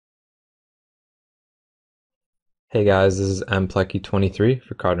Hey guys, this is mplecki23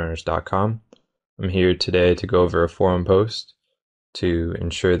 for CardRunners.com. I'm here today to go over a forum post to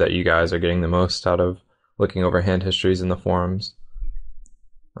ensure that you guys are getting the most out of looking over hand histories in the forums.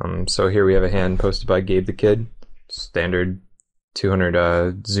 So here we have a hand posted by Gabe the Kid, standard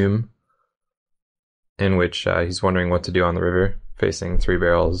 200 zoom, in which he's wondering what to do on the river, facing 3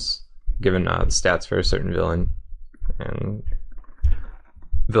 barrels, given the stats for a certain villain. And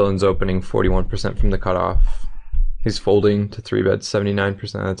villain's opening 41% from the cutoff. He's folding to 3-bet 79%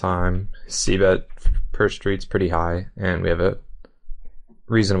 of the time. His C-bet per street's pretty high, and we have a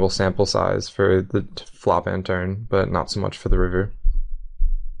reasonable sample size for the flop and turn, but not so much for the river.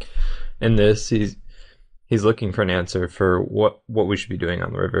 In this, he's looking for an answer for what we should be doing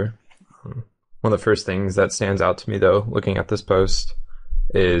on the river. One of the first things that stands out to me, though, looking at this post,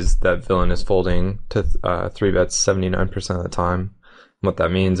 is that villain is folding to 3-bets 79% of the time. What that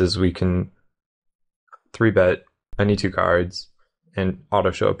means is we can 3-bet any 2 cards and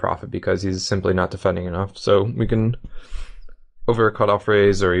auto show a profit because he's simply not defending enough. So we can, over a cutoff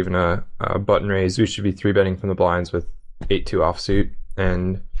raise or even a button raise, we should be 3-betting from the blinds with 8-2 offsuit.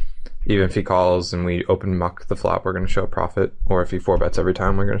 And even if he calls and we open muck the flop, we're going to show a profit. Or if he 4-bets every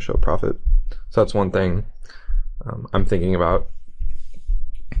time, we're going to show a profit. So that's one thing I'm thinking about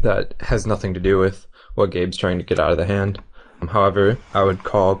that has nothing to do with what Gabe's trying to get out of the hand. However, I would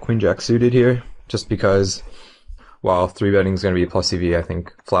call Queen Jack suited here, just because while 3-betting is going to be plus EV, I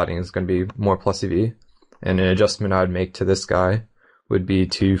think flatting is going to be more plus EV. And an adjustment I'd make to this guy would be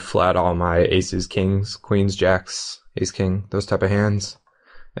to flat all my aces, kings, queens, jacks, ace, king, those type of hands,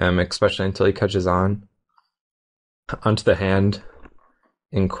 especially until he catches on. Onto the hand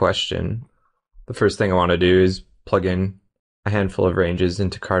in question, the first thing I want to do is plug in a handful of ranges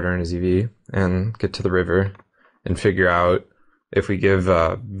into CardRunners EV and get to the river and figure out if we give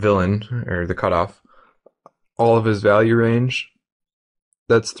villain, or the cutoff, all of his value range,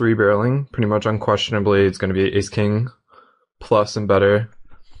 that's 3-barreling. Pretty much unquestionably, it's going to be ace-king plus and better.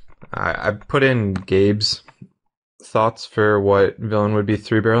 I put in Gabe's thoughts for what villain would be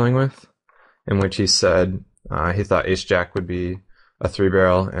 3-barreling with, in which he said he thought ace-jack would be a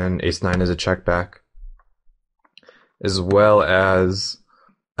 3-barrel and ace-9 is a check back, as well as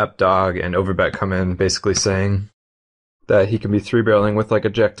Ep-Dog and Overbet come in basically saying that he can be 3-barreling with like a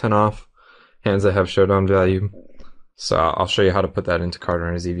jack-10 off, hands that have showdown value. So I'll show you how to put that into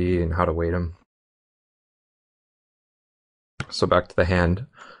CardRunners EV and how to weight them. So back to the hand.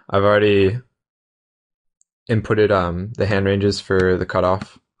 I've already inputted the hand ranges for the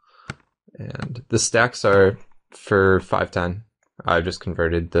cutoff. And the stacks are for 5-10. I've just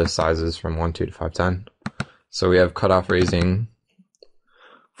converted the sizes from 1-2 to 5-10. So we have cutoff raising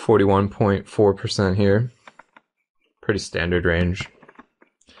 41.4% here. Pretty standard range.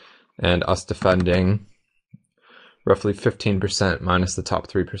 And us defending roughly 15% minus the top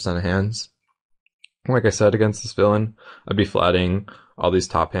 3% of hands. Like I said, against this villain, I'd be flatting all these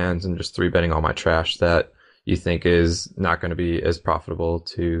top hands and just 3-betting all my trash that you think is not going to be as profitable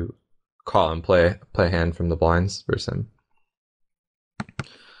to call and play a hand from the blinds versus him.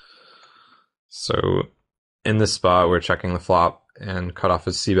 So in this spot, we're checking the flop and cutoff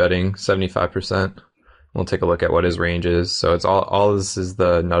is c-betting 75%. We'll take a look at what his range is. So it's all this is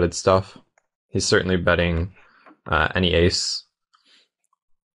the nutted stuff. He's certainly betting any ace,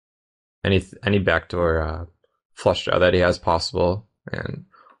 any backdoor flush draw that he has possible, and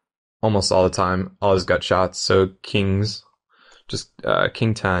almost all the time, all his gut shots. So kings, just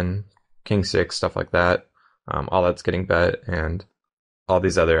king 10, king 6, stuff like that. All that's getting bet, and all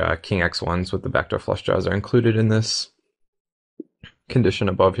these other king x1s with the backdoor flush draws are included in this condition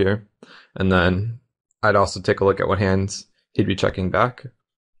above here. And then I'd also take a look at what hands he'd be checking back.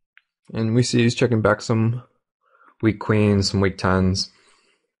 And we see he's checking back some weak queens, some weak 10s,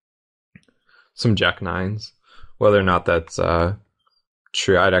 some jack 9s. Whether or not that's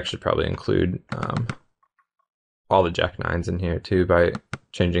true, I'd actually probably include all the jack 9s in here too by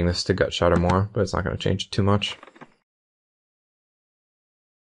changing this to gut shot or more, but it's not going to change it too much.